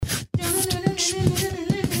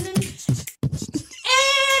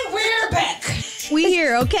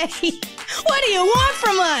here, okay? What do you want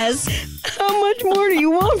from us? How much more do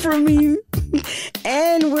you want from me?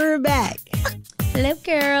 And we're back. Hello,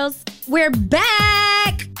 girls. We're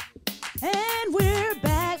back. And we're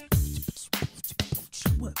back.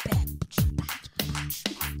 We're back.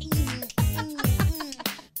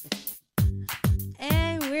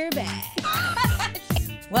 And we're back.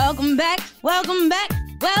 Welcome back. Welcome back.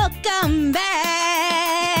 Welcome back.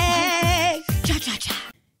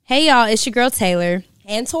 Cha-cha-cha. Hey, y'all. It's your girl, Taylor.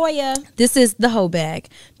 And Toya. This is The Hoe Bag.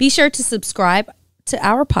 Be sure to subscribe to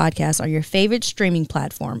our podcast on your favorite streaming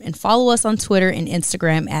platform and follow us on Twitter and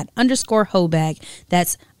Instagram at _Hoebag.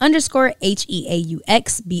 That's _HEAUXBAG.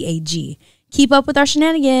 Keep up with our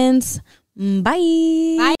shenanigans.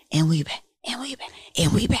 Bye. Bye. And we back. And we back.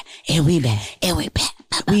 And we back. And we back. And we back.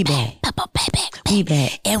 We back. We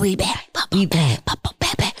back. And we back. We back.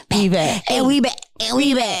 We back. And we back. And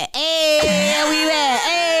we back. Hey. And we back.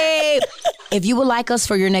 Hey. If you would like us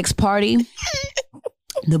for your next party,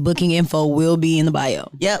 the booking info will be in the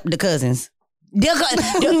bio. Yep, the cousins.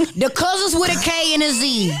 The cousins with a K and a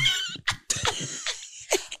Z.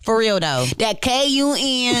 For real though. That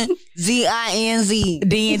KUNZINZ.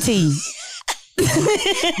 D&T.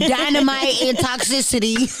 Dynamite and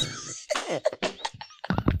toxicity.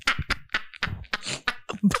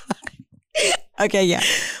 Okay, yeah.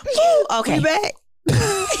 Okay. We back.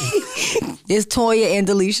 It's Toya and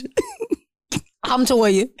Delicia. I'm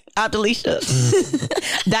Toya. I'm Delicia.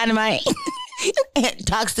 Dynamite and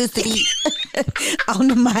toxicity on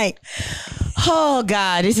the mic. Oh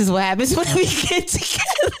God, this is what happens when we get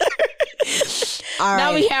together. All right.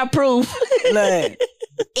 Now we have proof. Look.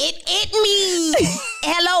 It me.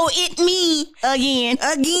 Hello, it me. Again.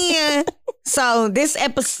 So this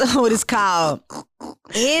episode is called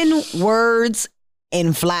N-Words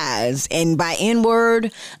and Flies. And by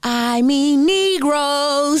N-word, I mean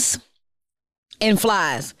Negroes and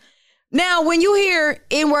flies. Now, when you hear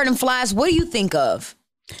N-word and flies, what do you think of?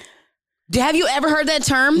 Have you ever heard that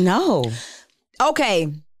term? No.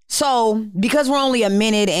 Okay, so because we're only a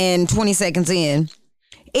minute and 20 seconds in,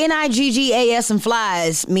 Niggas and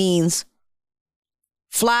flies means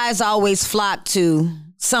flies always flock to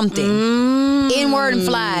something. N-word and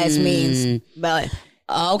flies means, but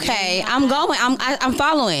Okay, I'm going. I'm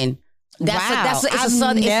following. That's I've a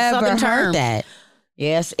southern never term. heard that.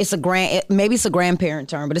 Yes, it's maybe it's a grandparent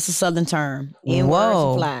term, but it's a southern term. N-words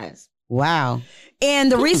Whoa. and flies. Wow.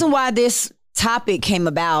 And the reason why this topic came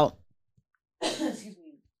about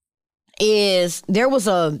is there was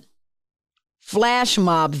a flash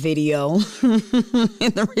mob video. And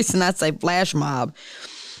the reason I say flash mob,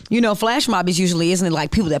 you know, flash mob is usually, isn't it,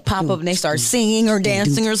 like people that pop up and they start singing or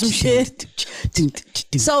dancing or some shit?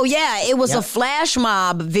 So yeah, it was a flash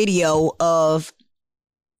mob video of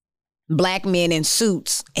black men in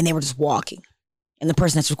suits and they were just walking. And the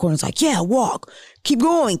person that's recording was like, yeah, walk. Keep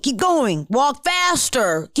going. Walk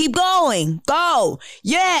faster. Keep going. Go.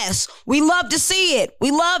 Yes. We love to see it.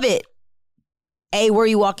 We love it. A, where are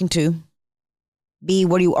you walking to? B,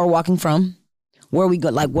 where you are walking from? Where are we go?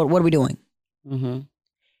 Like, what are we doing? Mm-hmm.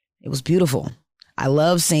 It was beautiful. I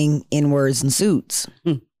love seeing N-words and suits.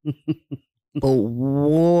 But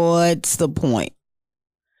what's the point?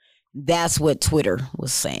 That's what Twitter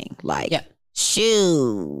was saying. Like,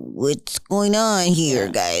 shoo, what's going on here,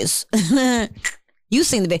 guys? You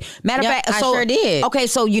seen the video. Matter of fact, I sure did. Okay,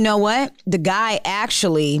 so you know what? The guy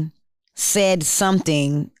actually said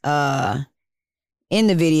something in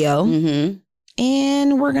the video,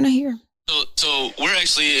 and we're going to hear. So we're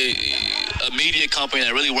actually a media company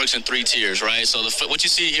that really works in 3 tiers, right? So what you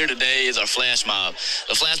see here today is our flash mob.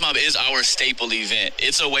 The flash mob is our staple event.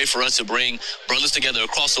 It's a way for us to bring brothers together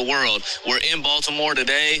across the world. We're in Baltimore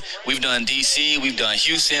today. We've done D.C., we've done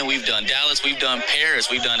Houston, we've done Dallas, we've done Paris,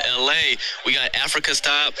 we've done L.A. We got Africa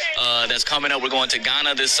Stop that's coming up. We're going to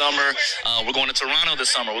Ghana this summer. We're going to Toronto this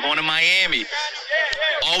summer. We're going to Miami.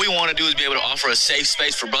 All we want to do is be able to offer a safe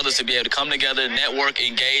space for brothers to be able to come together, network,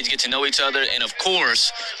 engage, get to know each other, and of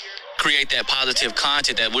course, create that positive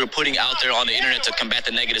content that we're putting out there on the internet to combat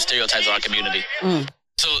the negative stereotypes of our community.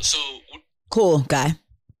 So cool guy.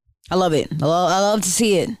 I love it. I love to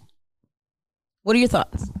see it. What are your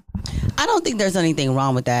thoughts? I don't think there's anything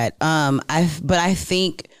wrong with that. But I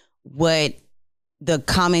think what the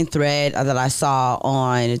common thread that I saw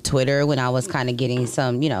on Twitter when I was kind of getting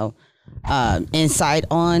some, insight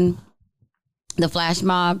on the flash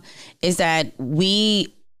mob is that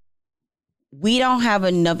we we don't have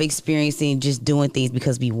enough experience in just doing things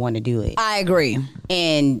because we want to do it. I agree.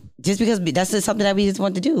 And just because that's just something that we just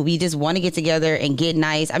want to do. We just want to get together and get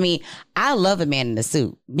nice. I mean, I love a man in a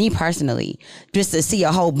suit. Me personally. Just to see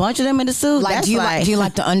a whole bunch of them in the suit. Like, do you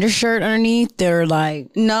like the undershirt underneath? They're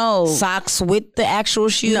like socks with the actual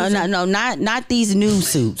shoes? No, not these new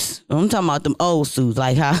suits. I'm talking about them old suits.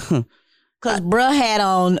 Like how because bruh had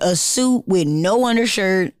on a suit with no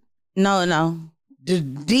undershirt. No.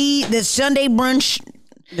 The Sunday brunch.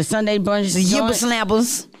 The Sunday brunch. The yipper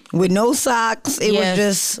snappers with no socks. It was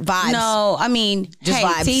just vibes. No, I mean, just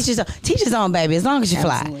vibes. Teach his own, baby, as long as you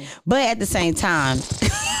fly. But at the same time,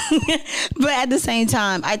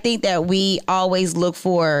 I think that we always look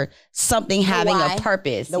for something having a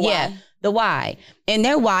purpose. The why. And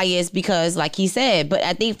their why is because, like he said, but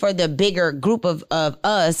I think for the bigger group of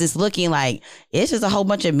us, it's looking like it's just a whole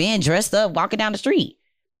bunch of men dressed up walking down the street.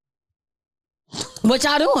 What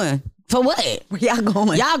y'all doing? For what? Where y'all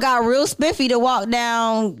going? Y'all got real spiffy to walk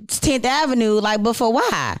down 10th Avenue, like, but for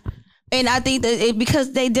why? And I think that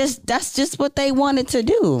because that's just what they wanted to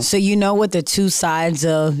do. So you know what the two sides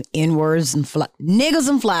of N-words and niggas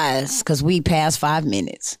and flies, because we passed 5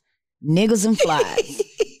 minutes. Niggas and flies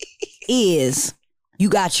is you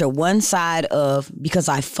got your one side of because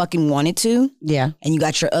I fucking wanted to. Yeah. And you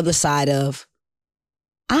got your other side of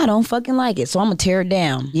I don't fucking like it, so I'm gonna tear it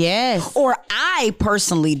down. Yes. Or I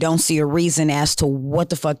personally don't see a reason as to what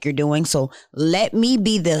the fuck you're doing, so let me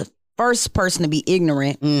be the first person to be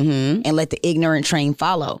ignorant and let the ignorant train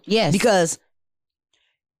follow. Yes. Because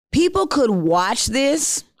people could watch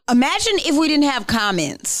this. Imagine if we didn't have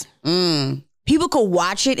comments. People could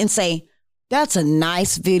watch it and say, that's a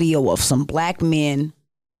nice video of some black men.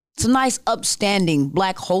 Some nice, upstanding,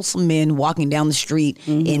 black, wholesome men walking down the street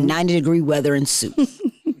in 90-degree weather and suits.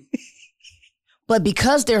 But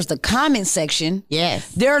because there's the comment section,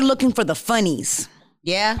 they're looking for the funnies.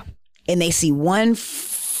 Yeah. And they see one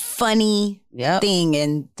funny thing,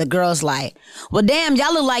 and the girl's like, well, damn,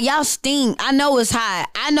 y'all look like y'all stink. I know it's hot.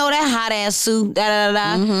 I know that hot-ass suit, And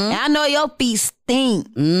I know your feet stink.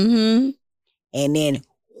 And then,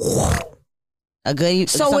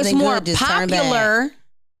 so it's more popular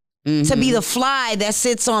to be the fly that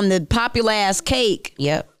sits on the popular ass cake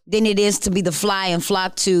than it is to be the fly and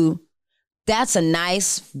flock to. That's a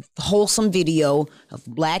nice, wholesome video of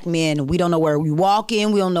black men. We don't know where we walk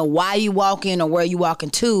in. We don't know why you walk in or where you walking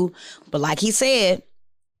to. But like he said,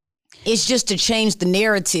 it's just to change the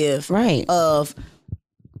narrative of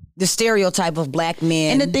the stereotype of black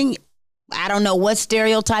men. And the thing, I don't know what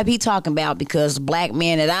stereotype he talking about because black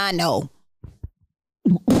men that I know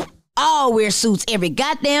all wear suits every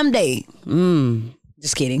goddamn day.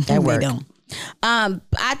 Just kidding. That work. They don't.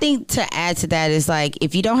 I think to add to that is like,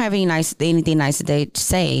 if you don't have anything nice to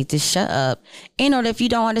say, just shut up. And or if you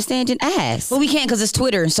don't understand, then ask. Well, we can't because it's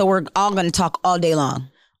Twitter, so we're all going to talk all day long.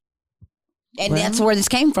 And that's where this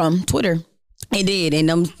came from, Twitter. It did,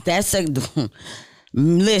 and that's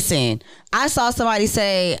listen. I saw somebody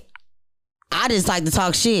say, "I just like to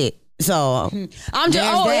talk shit," so I'm just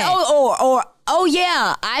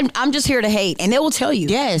I'm just here to hate, and they will tell you.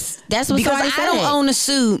 Yes, that's what because somebody I don't own a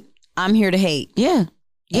suit. I'm here to hate. Yeah.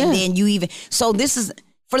 And then you even, so this is,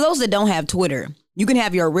 for those that don't have Twitter, you can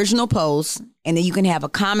have your original post and then you can have a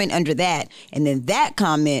comment under that. And then that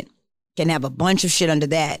comment can have a bunch of shit under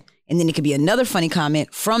that. And then it could be another funny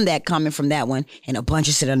comment from that one and a bunch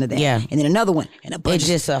of shit under that. Yeah. And then another one and a bunch it's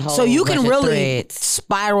just a whole so you can really threads.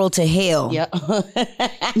 Spiral to hell. Yep.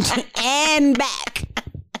 And back.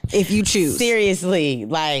 If you choose. Seriously.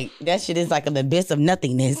 Like, that shit is like an abyss of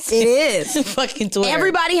nothingness. It is. Fucking Twitter.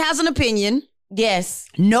 Everybody has an opinion. Yes.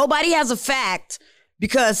 Nobody has a fact.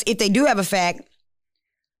 Because if they do have a fact,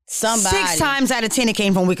 6 times out of 10 it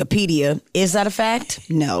came from Wikipedia. Is that a fact?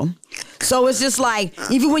 No. So it's just like,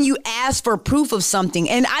 even when you ask for proof of something,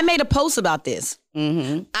 and I made a post about this.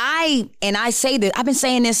 I say that, I've been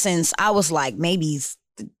saying this since I was like maybe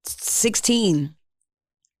 16.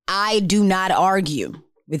 I do not argue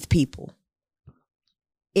with people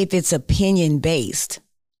if it's opinion based.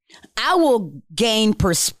 I will gain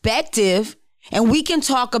perspective and we can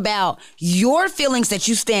talk about your feelings that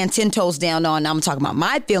you stand 10 toes down on. I'm talking about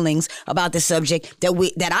my feelings about the subject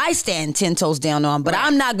that I stand 10 toes down on, but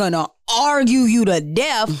I'm not going to argue you to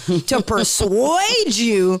death to persuade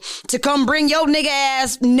you to come bring your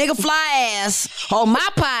nigga fly ass on my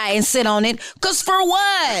pie and sit on it. Cause for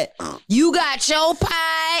what? You got your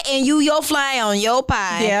pie and your fly on your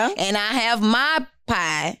pie. Yeah. And I have my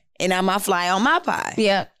pie and I'm my fly on my pie.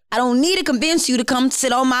 Yeah. I don't need to convince you to come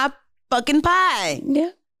sit on my fucking pie. Yeah.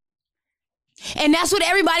 And that's what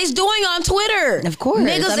everybody's doing on Twitter. Of course.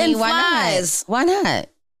 Niggas and why flies. Not? Why not?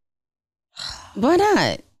 Why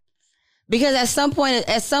not? Because at some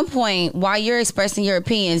point, while you're expressing your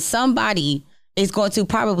opinion, somebody is going to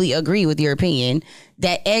probably agree with your opinion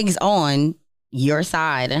that eggs on your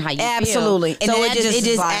side and how you Absolutely. feel. So it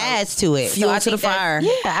just adds to it. Fuel so to the fire.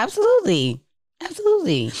 Yeah, absolutely.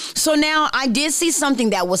 Absolutely. So now I did see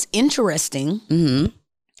something that was interesting. Mm-hmm.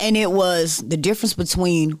 And it was the difference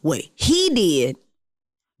between what he did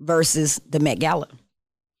versus the Met Gala.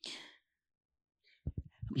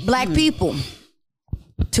 Black people,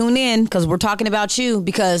 tune in because we're talking about you,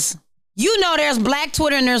 because you know there's black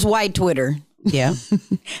Twitter and there's white Twitter. Yeah.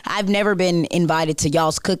 I've never been invited to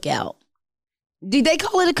y'all's cookout. Did they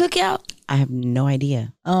call it a cookout? I have no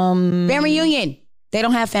idea. Family reunion. They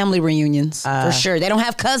don't have family reunions for sure. They don't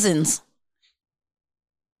have cousins.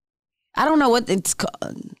 I don't know what it's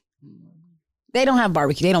called. They don't have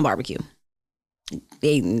barbecue. They don't barbecue. I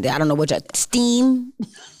don't know what steam.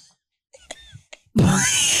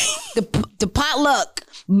 the potluck.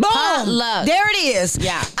 Boom. Potluck. There it is.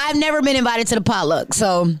 Yeah. I've never been invited to the potluck.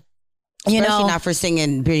 So, Especially not for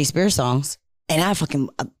singing Britney Spears songs. And I fucking,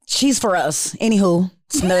 she's for us. Anywho,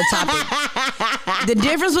 it's another topic. The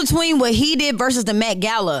difference between what he did versus the Met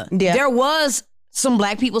Gala, there was some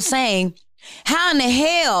black people saying, how in the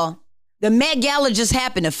hell the Met Gala just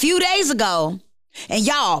happened a few days ago and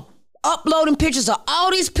y'all uploading pictures of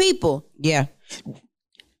all these people. Yeah.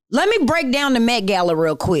 Let me break down the Met Gala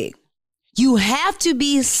real quick. You have to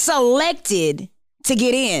be selected to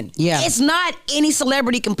get in. Yeah. It's not any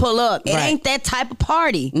celebrity can pull up. It ain't that type of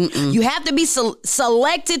party. You have to be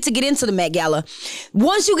selected to get into the Met Gala.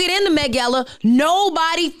 Once you get in the Met Gala,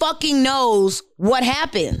 nobody fucking knows what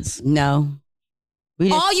happens. No.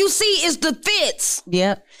 All you see is the fits.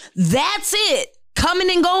 Yep. That's it. Coming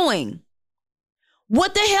and going.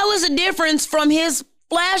 What the hell is the difference from his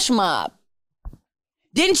flash mob?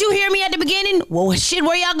 Didn't you hear me at the beginning? Well, shit,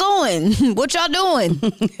 where y'all going? What y'all doing?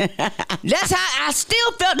 That's how I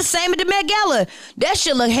still felt the same at the Met Gala. That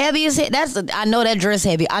shit look heavy as hell. I know that dress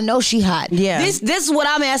heavy. I know she hot. Yeah. This is what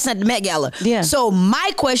I'm asking at the Met Gala. Yeah. So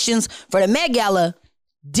my questions for the Met Gala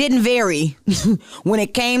didn't vary when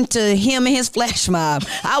it came to him and his flash mob.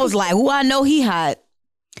 I was like, I know he hot.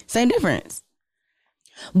 Same difference.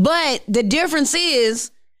 But the difference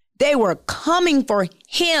is they were coming for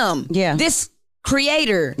him. Yeah. This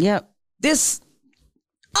creator. Yep. This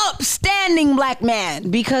upstanding black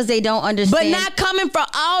man. Because they don't understand. But not coming for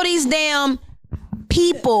all these damn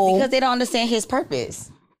people. Because they don't understand his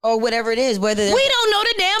purpose. Or whatever it is. Whether we don't know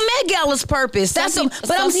the damn Met Gala's purpose.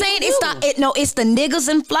 But I'm saying it's the niggas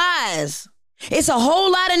and flies. It's a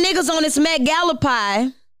whole lot of niggas on this Met Gala pie.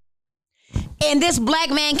 And this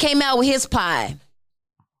black man came out with his pie.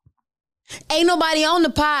 Ain't nobody on the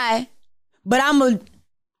pie, but I'm a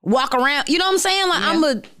walk around. You know what I'm saying?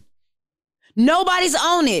 Like nobody's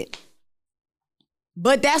on it.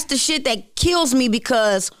 But that's the shit that kills me,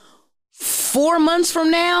 because 4 months from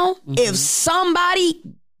now, if somebody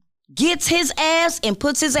gets his ass and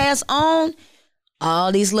puts his ass on,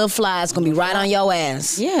 all these little flies gonna be right on your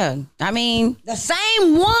ass. Yeah. I mean, the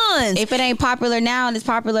same ones. If it ain't popular now and it's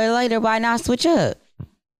popular later, why not switch up?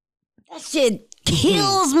 That shit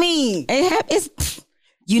kills me. It's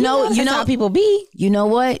you know how people be. You know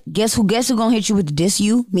what? Guess who gonna hit you with the diss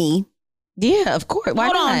you? Me. Yeah, of course. Why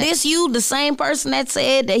Hold not? on, this you, the same person that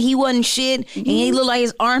said that he wasn't shit and he looked like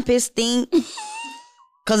his armpits stink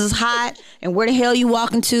because it's hot, and where the hell you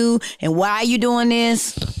walking to, and why are you doing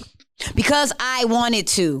this? Because I wanted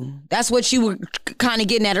to. That's what you were kind of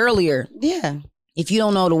getting at earlier. Yeah. If you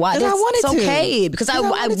don't know the why, it's okay. Because I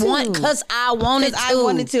wanted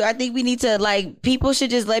to. I think we need to, people should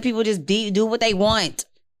just let people just do what they want.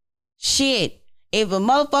 Shit. If a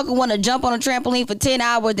motherfucker want to jump on a trampoline for 10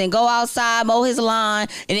 hours, then go outside, mow his lawn,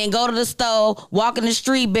 and then go to the store, walk in the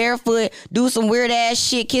street barefoot, do some weird ass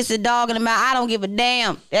shit, kiss a dog in the mouth, I don't give a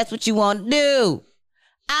damn. That's what you want to do.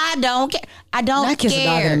 I don't care. I don't care. Kiss a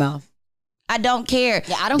dog in the mouth. I don't care.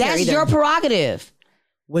 Yeah, I don't care either. That's your prerogative.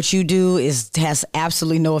 What you do has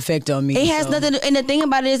absolutely no effect on me. It has nothing. And the thing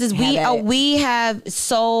about it is we have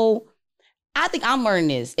so. I think I'm learning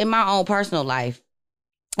this in my own personal life.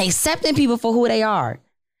 Accepting people for who they are.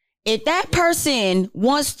 If that person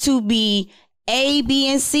wants to be A, B,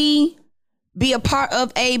 and C, be a part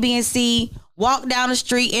of A, B, and C, walk down the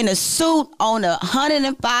street in a suit on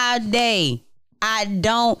 105 day, I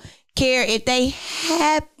don't care if they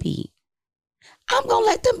happy. I'm going to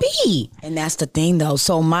let them be. And that's the thing, though.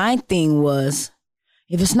 So my thing was,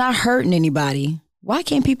 if it's not hurting anybody, why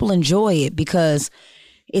can't people enjoy it? Because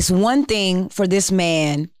it's one thing for this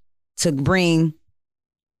man to bring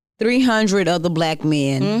 300 other black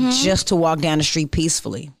men just to walk down the street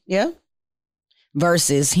peacefully. Yeah.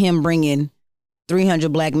 Versus him bringing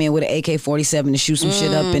 300 black men with an AK-47 to shoot some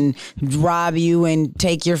shit up and rob you and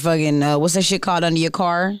take your fucking, what's that shit called under your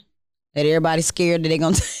car? That everybody's scared that they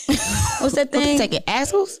gonna what's that thing? Take your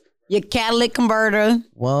assholes? Your catalytic converter.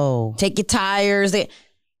 Whoa. Take your tires. If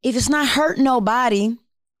it's not hurting nobody,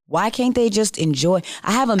 why can't they just enjoy?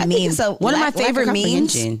 I have a meme. One of my favorite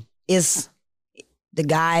memes is the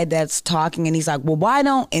guy that's talking and he's like, well, why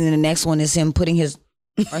don't? And then the next one is him putting his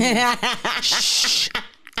shh.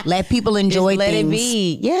 Let people enjoy let things. Let it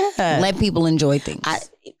be. Yeah. Let people enjoy things.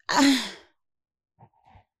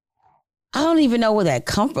 I don't even know where that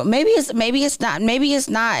come from. Maybe it's not. Maybe it's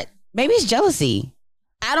jealousy.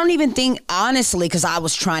 I don't even think, honestly, because I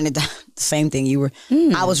was trying to, the same thing you were,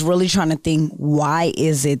 I was really trying to think, why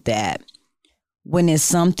is it that when it's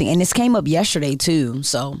something, and this came up yesterday too.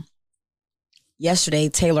 So yesterday,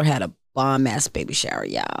 Taylor had a bomb-ass baby shower,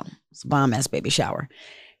 y'all. It's a bomb-ass baby shower.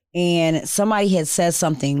 And somebody had said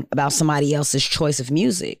something about somebody else's choice of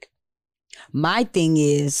music. My thing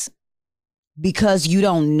is, because you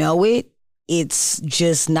don't know it, it's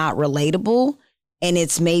just not relatable and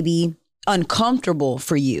it's maybe uncomfortable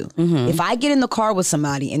for you. Mm-hmm. If I get in the car with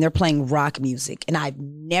somebody and they're playing rock music and I've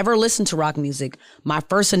never listened to rock music, my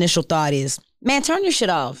first initial thought is, man, turn your shit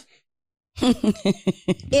off.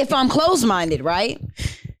 If I'm closed-minded, right?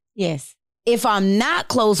 Yes. If I'm not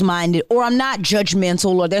closed-minded or I'm not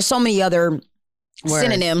judgmental or there's so many other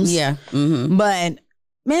synonyms. Yeah. Mm-hmm. But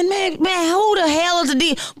man, who the hell is the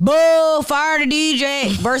DJ? Boo, fire the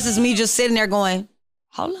DJ. Versus me just sitting there going,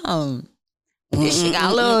 hold on. This shit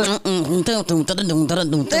got a little. This shit got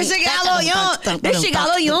a little young. This shit got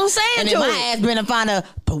a little young saying and to my it. ass been to find a.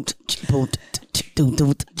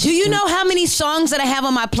 Do you know how many songs that I have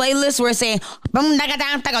on my playlist where it's saying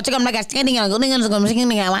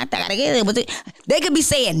they could be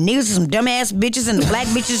saying niggas are some dumbass bitches and the black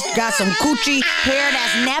bitches got some coochie hair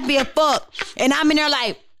that's nappy as fuck, and I'm in there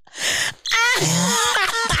like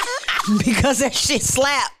because that shit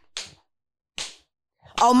slap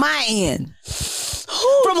on my end.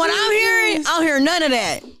 From what I'm hearing, I don't hear none of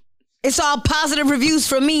that. It's all positive reviews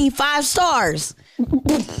from me, 5 stars.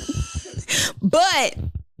 But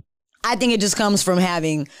I think it just comes from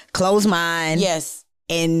having closed mind. Yes.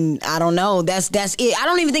 And I don't know. That's it. I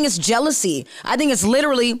don't even think it's jealousy. I think it's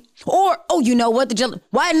literally, or, oh, you know what?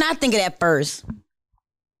 Why didn't I think of that first?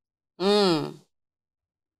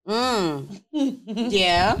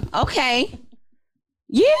 Yeah. Okay.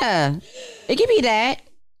 Yeah. It could be that.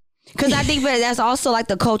 Because I think that's also like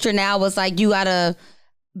the culture now was like you gotta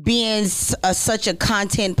being such a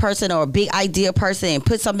content person or a big idea person and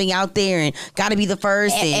put something out there and gotta be the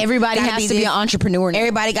first. And everybody has to be an entrepreneur now.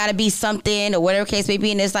 Everybody gotta be something or whatever case may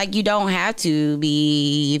be. And it's like you don't have to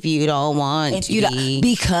be if you don't want to be.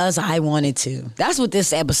 Because I wanted to. That's what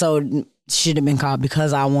this episode should have been called,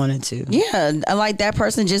 because I wanted to. Yeah, like that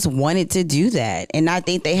person just wanted to do that. And I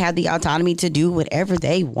think they have the autonomy to do whatever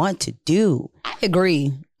they want to do. I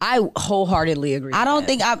agree. I wholeheartedly agree. I don't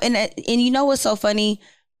think and you know what's so funny?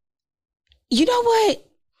 You know what?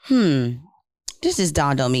 This is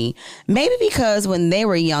dawned on me. Maybe because when they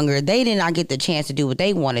were younger, they did not get the chance to do what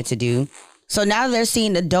they wanted to do. So now they're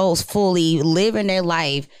seeing adults fully living their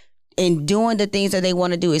life and doing the things that they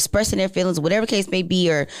want to do, expressing their feelings, whatever case may be,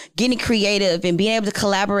 or getting creative and being able to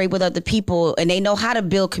collaborate with other people. And they know how to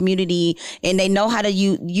build community and they know how to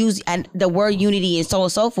use the word unity and so on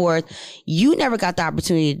and so forth. You never got the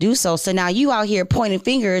opportunity to do so. So now you out here pointing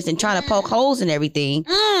fingers and trying to poke holes in everything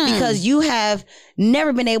because you have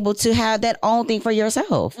never been able to have that own thing for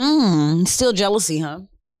yourself. Still jealousy, huh?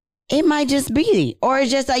 It might just be. Or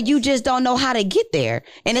it's just like you just don't know how to get there.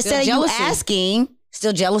 And instead of you asking...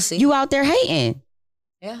 Still jealousy. You out there hating.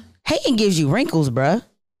 Yeah. Hating gives you wrinkles, bruh.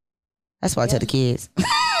 That's what I tell the kids.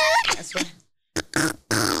 That's right.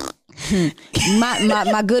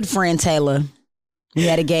 my good friend Taylor, we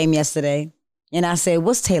had a game yesterday, and I said,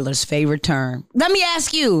 what's Taylor's favorite term? Let me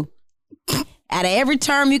ask you. Out of every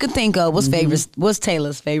term you can think of, what's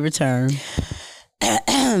Taylor's favorite term?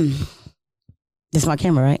 This is my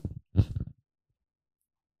camera, right?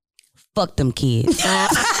 Fuck them kids.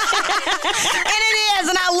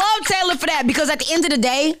 And I love Taylor for that, because at the end of the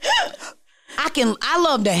day, I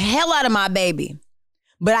love the hell out of my baby,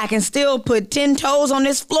 but I can still put 10 toes on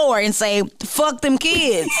this floor and say, fuck them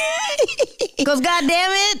kids. Because goddamn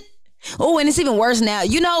it. Oh, and it's even worse now.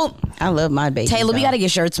 You know, I love my baby. Taylor, we got to get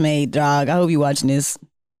shirts made, dog. I hope you watching this.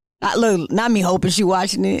 Look, not me hoping she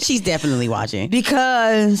watching it. She's definitely watching.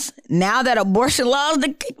 Because now that abortion laws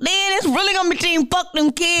kicked in, it's really going to be team fuck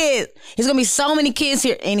them kids. There's going to be so many kids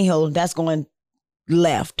here. Anyhow, that's going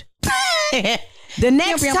left. The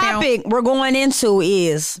next topic we're going into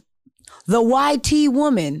is the YT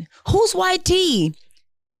woman. Who's YT?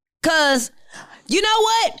 Because, you know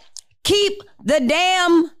what? Keep the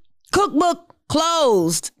damn cookbook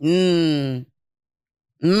closed. You're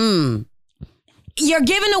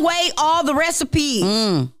giving away all the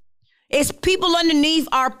recipes. It's people underneath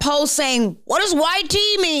our post saying, what does YT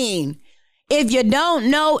mean? If you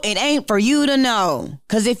don't know, it ain't for you to know.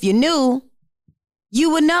 Because if you knew,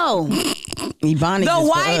 you would know. The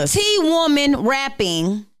YT woman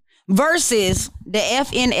rapping versus the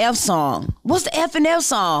FNF song. What's the FNF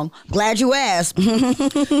song? Glad you asked.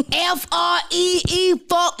 F-R-E-E,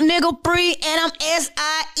 fuck nigga free, and I'm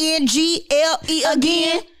S-I-N-G-L-E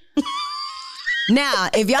again. Now,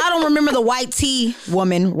 if y'all don't remember the YT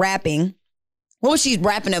woman rapping, what was she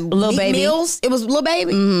rapping? Lil Baby. Mills? It was Lil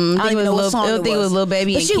Baby? I think it was Lil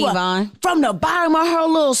Baby and Kevon. From the bottom of her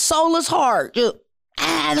little soulless heart. Just,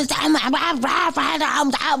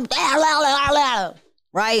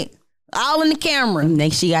 right? All in the camera.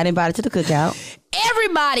 Next, she got invited to the cookout.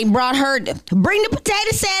 Everybody brought her bring the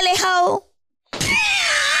potato salad, hoe.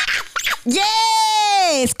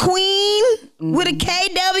 Yes, Queen with a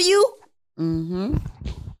KW.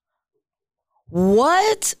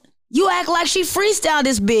 What? You act like she freestyled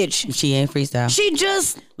this bitch. She ain't freestyle. She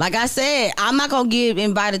just, like I said, I'm not gonna get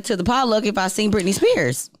invited to the potluck if I sing Britney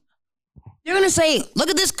Spears. You're gonna say, look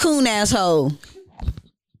at this coon asshole.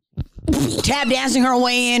 Tap dancing her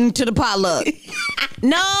way into the potluck.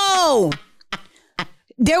 No.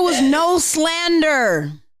 There was no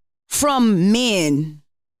slander from men.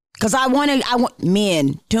 Because I want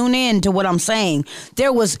men, tune in to what I'm saying.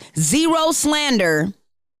 There was zero slander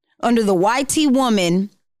under the YT woman.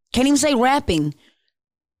 Can't even say rapping.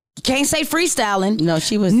 Can't say freestyling. No,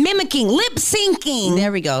 she was mimicking, lip syncing.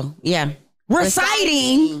 There we go. Yeah.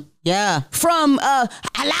 Reciting. Yeah. From but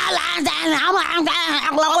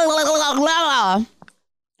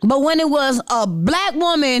when it was a black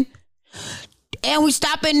woman and we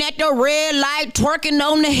stopping at the red light, twerking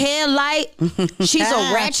on the headlight, she's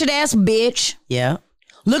a ratchet ass bitch. Yeah.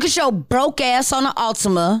 Look at your broke ass on the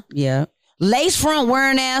Ultima. Yeah. Lace front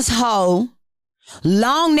wearing ass hoe.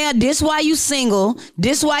 Long nail, this why you single.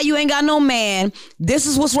 This why you ain't got no man. This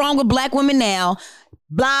is what's wrong with black women now.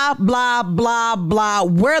 Blah, blah, blah, blah.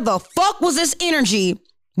 Where the fuck was this energy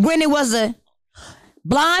when it was a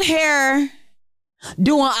blonde hair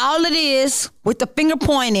doing all of this with the finger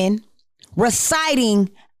pointing, reciting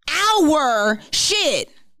our shit?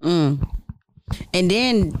 And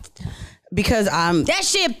then because that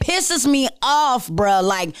shit pisses me off, bruh.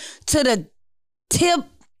 Like to the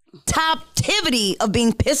top-tivity of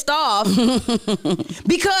being pissed off.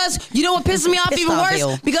 Because you know what pisses me off even worse?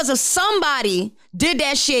 Bill. Because if somebody did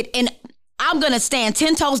that shit, and I'm gonna stand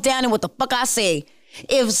 10 toes down in what the fuck I say.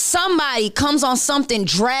 If somebody comes on something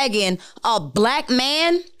dragging a black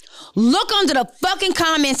man, look under the fucking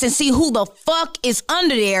comments and see who the fuck is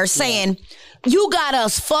under there saying, you got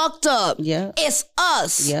us fucked up. Yeah. It's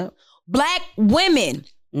us. Yeah. Black women.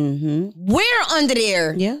 We're under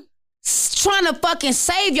there. Yeah. Trying to fucking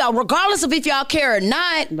save y'all, regardless of if y'all care or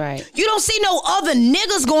not. Right. You don't see no other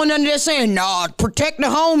niggas going under there saying, nah, protect the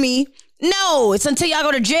homie. No, it's until y'all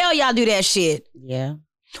go to jail, y'all do that shit. Yeah.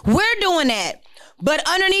 We're doing that. But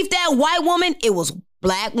underneath that white woman, it was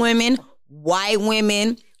black women, white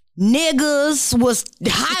women, niggas was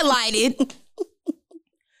highlighted.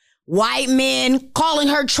 White men calling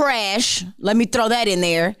her trash. Let me throw that in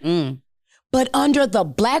there. But under the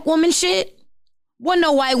black woman shit, wasn't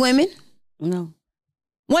no white women. No.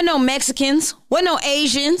 Wasn't no Mexicans. Wasn't no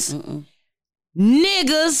Asians.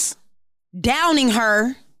 Niggas downing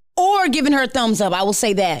her or giving her a thumbs up. I will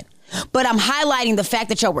say that. But I'm highlighting the fact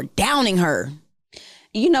that y'all were downing her.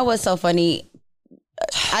 You know what's so funny?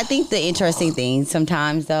 I think the interesting thing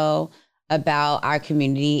sometimes, though, about our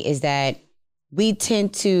community is that we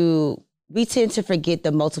tend to forget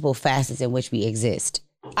the multiple facets in which we exist.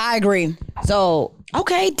 I agree. So,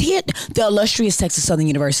 okay, the illustrious Texas Southern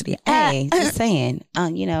University. Hey, just saying,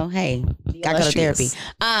 hey, gotta go to therapy.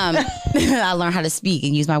 I learned how to speak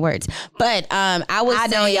and use my words. But I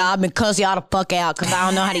know y'all, I've been cuss y'all the fuck out because I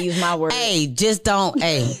don't know how to use my words. Hey, just don't,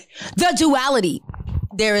 The duality.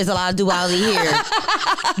 There is a lot of duality here,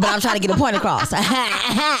 but I'm trying to get a point across.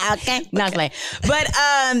 Okay, not playing. But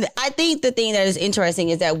I think the thing that is interesting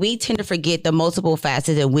is that we tend to forget the multiple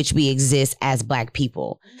facets in which we exist as Black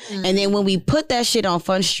people. And then when we put that shit on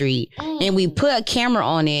Fun Street and we put a camera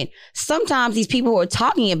on it, sometimes these people who are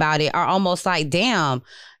talking about it are almost like, damn,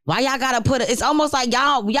 why y'all gotta put it? It's almost like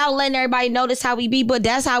y'all letting everybody know this how we be, but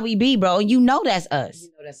that's how we be, bro. You know that's us.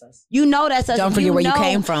 You know that's us. Don't forget where you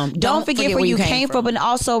came from. Don't forget where you came from. But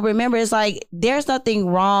also remember, it's like there's nothing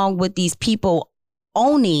wrong with these people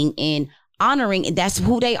owning and honoring, and that's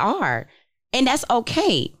who they are. And that's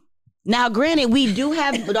okay. Now, granted, we do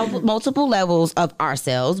have multiple levels of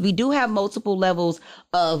ourselves. We do have multiple levels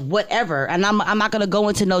of whatever. And I'm not going to go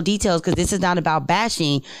into no details because this is not about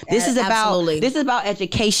bashing. This is about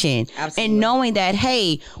education. Absolutely. And knowing that,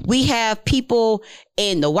 hey, we have people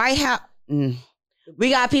in the White House. We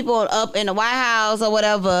got people up in the White House or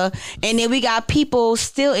whatever. And then we got people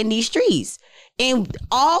still in these streets. And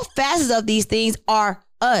all facets of these things are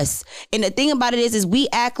us. And the thing about it is we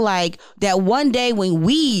act like that one day when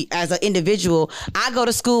we as an individual, I go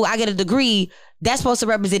to school, I get a degree, that's supposed to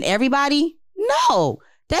represent everybody? No,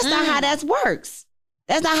 that's not how that works.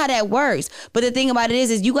 That's not how that works. But the thing about it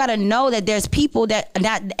is you got to know that there's people that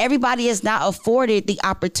not everybody is not afforded the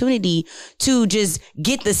opportunity to just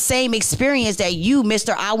get the same experience that you,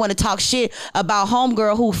 Mr. I want to talk shit about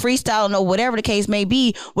homegirl who freestyling or whatever the case may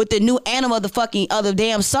be with the new anthem of the fucking other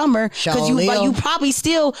damn summer. Because you probably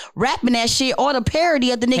still rapping that shit or the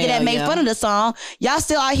parody of the nigga that made fun of the song. Y'all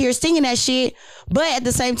still out here singing that shit. But at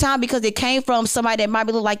the same time, because it came from somebody that might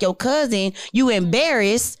look like your cousin, you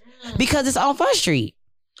embarrassed because it's on Front Street.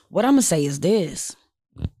 What I'm going to say is this.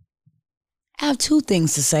 I have two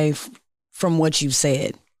things to say from what you've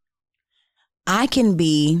said. I can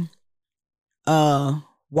be a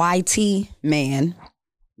YT man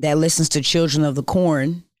that listens to Children of the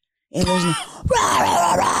Corn and there's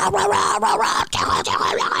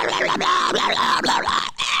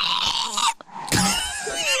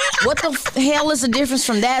what the hell is the difference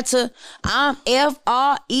from that to I'm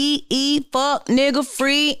F-R-E-E fuck nigga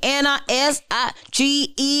free N-I-S-I-G-E-L-E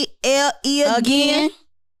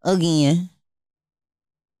again.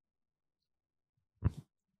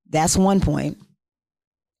 That's one point.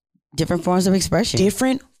 Different forms of expression.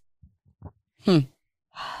 Different forms of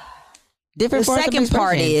expression. The second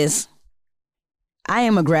part is I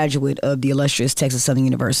am a graduate of the illustrious Texas Southern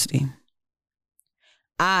University.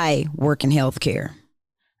 I work in healthcare.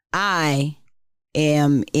 I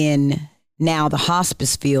am in now the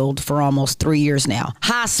hospice field for almost 3 years now.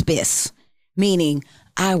 Hospice, meaning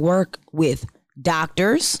I work with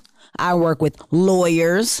doctors, I work with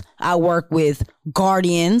lawyers, I work with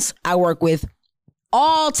guardians, I work with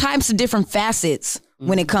all types of different facets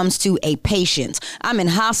when it comes to a patient. I'm in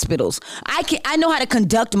hospitals. I know how to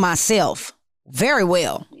conduct myself very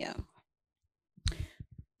well. Yeah.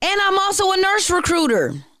 And I'm also a nurse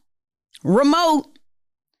recruiter, remote.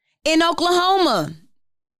 In Oklahoma,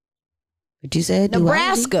 what you said?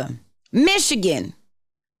 Nebraska, Michigan.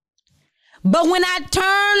 But when I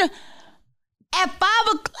turn at 5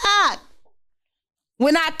 o'clock,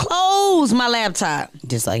 when I close my laptop,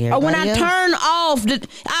 just like everybody or when I else. turn off the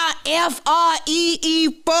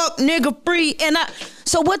F-R-E-E fuck nigga free,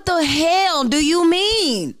 so what the hell do you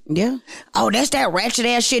mean? Yeah. Oh, that's that ratchet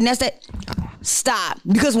ass shit, and that's that. Stop.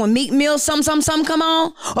 Because when Meek Mill some come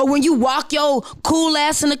on, or when you walk your cool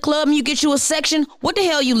ass in the club and you get you a section, what the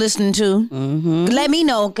hell you listening to? Mm-hmm. Let me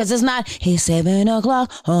know, because it's not, it's 7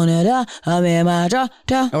 o'clock on the dot, I'm in my jaw.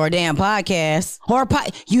 Or a damn podcast.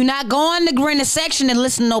 You're not going to grin a section and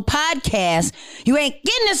listen to no podcast. You ain't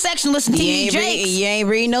getting a section to listen to You TD ain't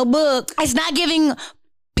reading no book. It's not giving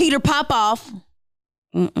Peter Popoff.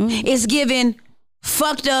 It's giving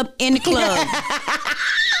fucked up in the club.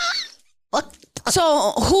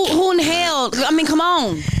 So who in hell? I mean, come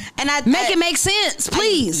on, and it make sense,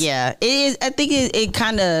 please. Yeah, it is. I think it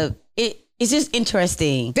kind of it's just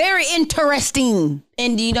interesting, very interesting.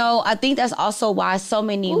 And I think that's also why so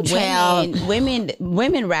many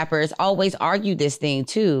women rappers always argue this thing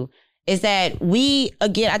too. Is that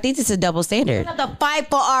I think this is a double standard. We have to fight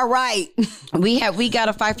for our right. We got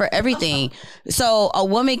to fight for everything. So a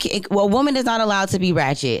woman is not allowed to be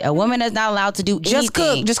ratchet. A woman is not allowed to do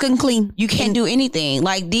anything. Just cook and clean. You can't do anything.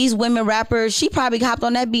 Like these women rappers, she probably hopped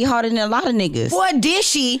on that beat harder than a lot of niggas. What did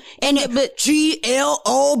she? But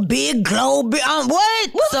GLO big glow big. What?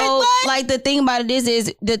 So like the thing about it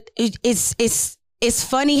is that it's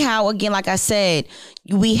funny how, again, like I said,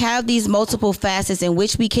 we have these multiple facets in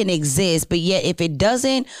which we can exist, but yet if it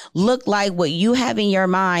doesn't look like what you have in your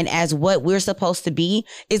mind as what we're supposed to be,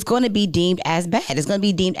 it's going to be deemed as bad. It's going to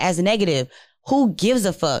be deemed as negative. Who gives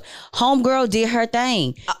a fuck? Homegirl did her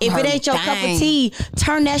thing. If it ain't your cup of tea,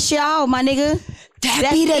 turn that shit off, my nigga.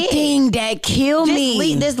 That's be the thing that kill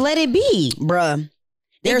me. Just let it be. Bruh.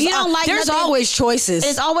 There's always choices.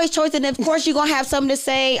 There's always choices. And of course you're going to have something to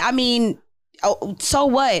say. I mean, so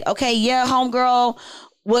what? Okay, yeah, homegirl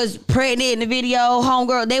was pregnant in the video.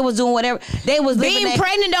 Homegirl, they was doing whatever. They was being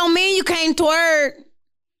pregnant don't mean you can't twerk.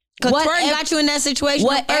 Because twerk got you in that situation.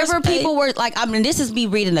 Whatever people were like, I mean, this is me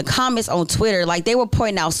reading the comments on Twitter. Like they were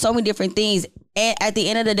pointing out so many different things. And at the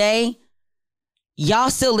end of the day, y'all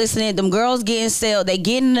still listening. Them girls getting still, they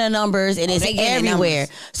getting the numbers, and it's everywhere.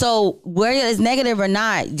 So whether it's negative or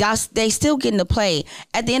not, y'all they still getting to play.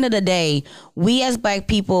 At the end of the day, we as black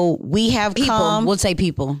people, we have come. We'll say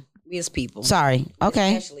people. We as people. Sorry.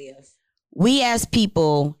 Okay. Especially us. We as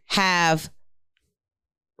people have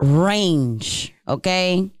range.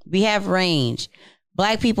 Okay, we have range.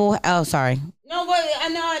 Black people. Oh, sorry. No, but I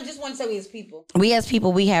know. I just want to say we as people. We as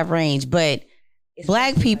people, we have range, but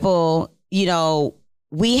black people, you know,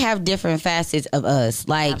 we have different facets of us.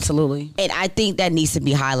 Like, absolutely. And I think that needs to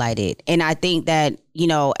be highlighted. And I think that, you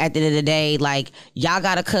know, at the end of the day, like, y'all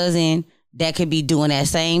got a cousin that could be doing that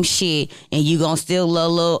same shit, and you gonna still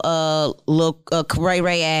love little Ray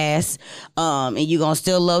Ray ass, and you gonna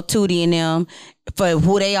still love Tootie and them for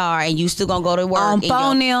who they are, and you still gonna go to work.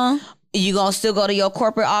 Phone them. You gonna still go to your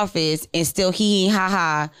corporate office and still hee ha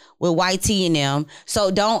ha with white tea in them.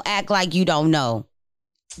 So don't act like you don't know.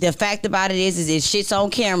 The fact about it is it shit's on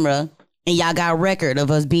camera, and y'all got a record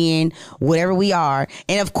of us being whatever we are.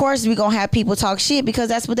 And of course we gonna have people talk shit because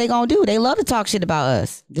that's what they gonna do. They love to talk shit about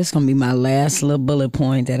us. This gonna be my last little bullet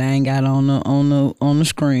point that I ain't got on the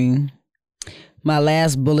screen. My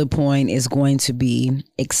last bullet point is going to be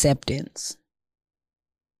acceptance.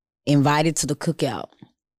 Invited to the cookout.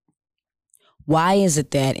 Why is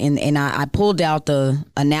it that, and I pulled out the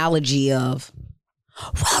analogy of,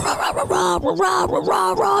 yeah,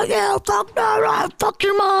 fuck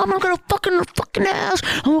your mom, I'm gonna fuck in her fucking ass,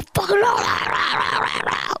 I'm gonna fucking,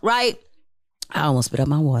 right? I almost spit up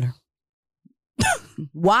my water.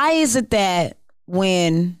 Why is it that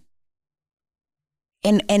when,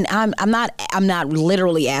 and I'm not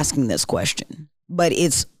literally asking this question, but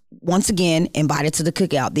it's once again invited to the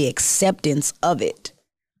cookout, the acceptance of it.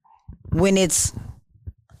 When it's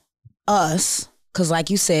us, because like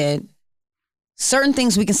you said, certain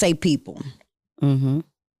things we can say people. Mm-hmm.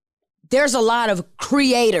 There's a lot of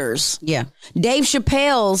creators. Yeah. Dave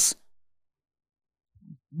Chappelle's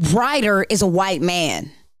writer is a white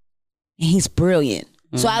man. And he's brilliant.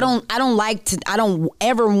 Mm-hmm. So I don't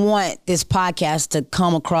ever want this podcast to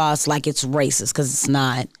come across like it's racist, because it's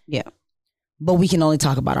not. Yeah. But we can only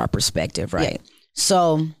talk about our perspective, right? Yeah.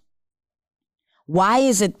 So why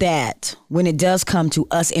is it that when it does come to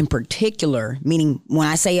us in particular, meaning when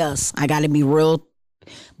I say us, I got to be real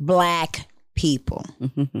black people.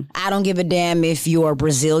 Mm-hmm. I don't give a damn if you're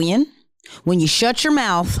Brazilian. When you shut your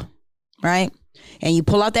mouth, right, and you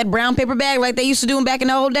pull out that brown paper bag like they used to do back in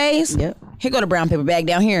the old days. Yep. Here go the brown paper bag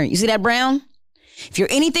down here. You see that brown? If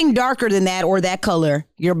you're anything darker than that or that color,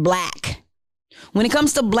 you're black. When it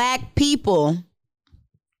comes to black people,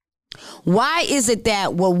 why is it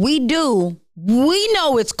that what we do, we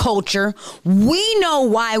know it's culture. We know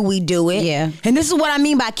why we do it. Yeah. And this is what I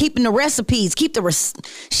mean by keeping the recipes.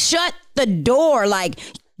 Shut the door. Like,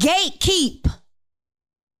 gatekeep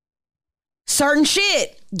certain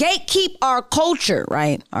shit. Gatekeep our culture,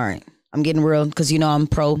 right? All right. I'm getting real because, you know, I'm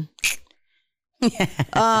pro.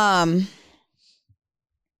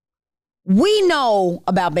 We know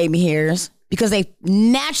about baby hairs because they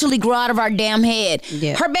naturally grow out of our damn head.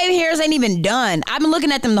 Yeah. Her baby hairs ain't even done. I've been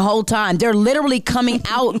looking at them the whole time. They're literally coming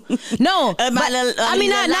out. No, but, I mean,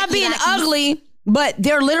 not being ugly, but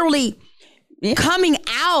they're literally coming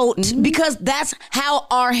out because that's how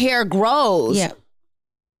our hair grows. Yeah.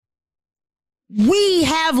 We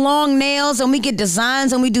have long nails and we get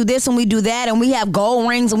designs and we do this and we do that and we have gold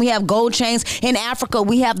rings and we have gold chains. In Africa,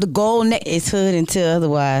 we have the gold. It's hood until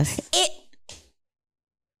otherwise.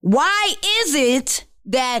 Why is it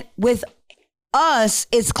that with us,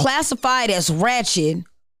 it's classified as ratchet?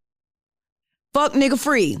 Fuck nigga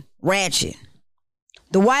free, ratchet.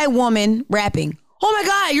 The white woman rapping, oh my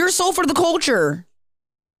God, you're so for the culture.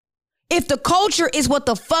 If the culture is what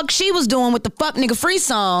the fuck she was doing with the fuck nigga free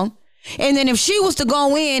song, and then if she was to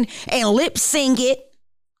go in and lip sync it,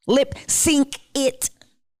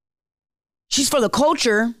 she's for the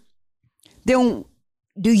culture, then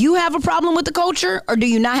do you have a problem with the culture or do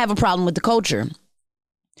you not have a problem with the culture?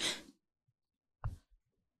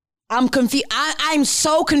 I'm confused. I'm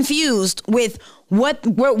so confused with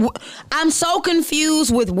I'm so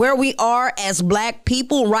confused with where we are as black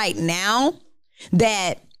people right now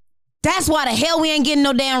that's why the hell we ain't getting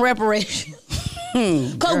no damn reparations.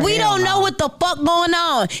 Because we don't know what the fuck going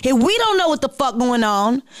on. If we don't know what the fuck going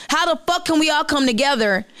on, how the fuck can we all come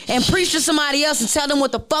together and preach to somebody else and tell them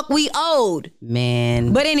what the fuck we owed?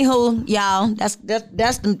 Man. But anywho, y'all, that's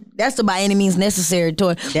the by any means necessary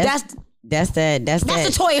toy. That's the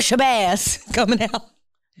Toya Shabazz coming out.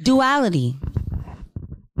 Duality.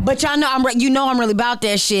 But y'all know I'm really about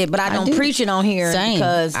that shit, but I don't preach it on here. Same.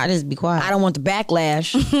 Because I just be quiet. I don't want the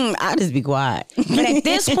backlash. I just be quiet. But at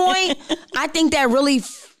this point, I think that really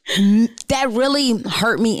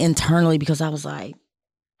hurt me internally because I was like,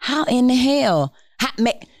 how in the hell?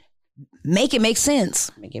 Make it make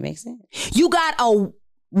sense. Make it make sense. You got a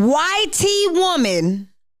YT woman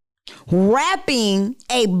rapping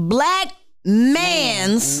a black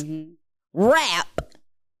man's rap,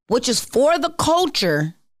 which is for the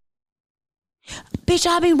culture. Bitch,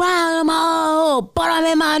 I be riding them all, but I'm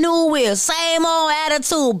in my new wheel. Same old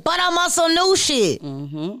attitude, but I'm on some new shit.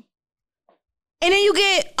 And then you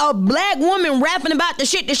get a black woman rapping about the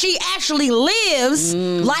shit that she actually lives,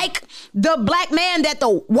 like the black man that the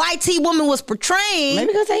YT woman was portraying. Maybe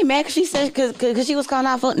because they mad because she said because she was calling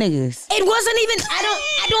out fuck niggas. It wasn't even.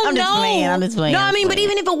 I don't know. I'm just playing. No, I mean, but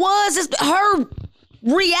even if it was, it's her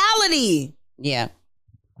reality. Yeah.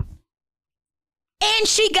 And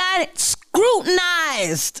she got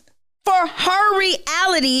scrutinized for her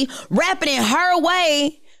reality, rapping in her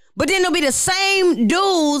way. But then there'll be the same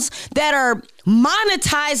dudes that are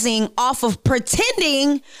monetizing off of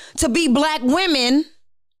pretending to be black women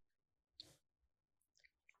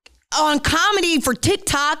on comedy for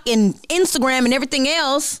TikTok and Instagram and everything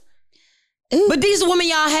else. But these are women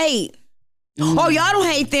y'all hate. Oh, y'all don't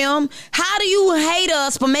hate them. How do you hate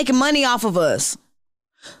us for making money off of us?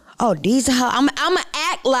 Oh, these are how I'm gonna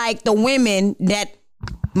act like the women that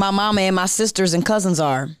my mama and my sisters and cousins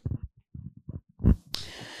are.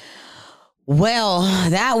 Well,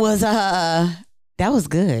 that was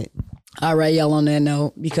good. All right, y'all on that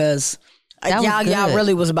note because y'all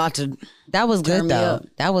really was about to. That was Turn good me though. up.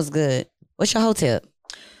 That was good. What's your whole tip?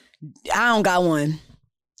 I don't got one.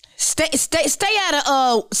 Stay out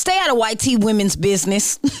of YT women's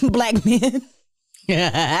business, black men.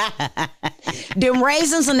 Them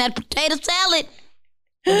raisins and that potato salad.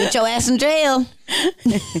 Go get your ass in jail.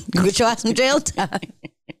 Go get your ass in jail time.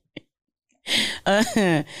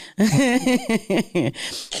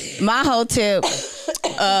 My whole tip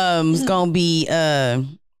is gonna be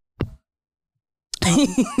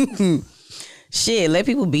shit, let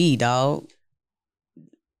people be, dog.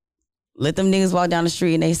 Let them niggas walk down the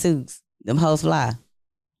street in they suits. Them hoes fly.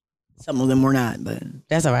 Some of them were not, but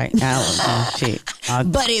That's all right. Shit.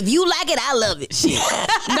 but if you like it, I love it. Shit.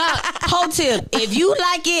 No, whole tip. If you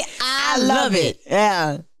like it, I love it.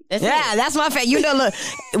 Yeah. That's my favorite. You know, look,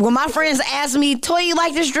 when my friends ask me, Toy, you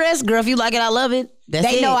like this dress? Girl, if you like it, I love it.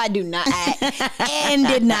 They know I do not. And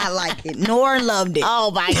did not like it, nor loved it.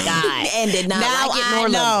 Oh, my God. And did not Now like it, I nor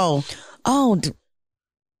know. loved it. Oh,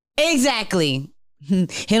 Exactly.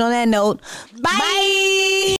 hit on that note. Bye.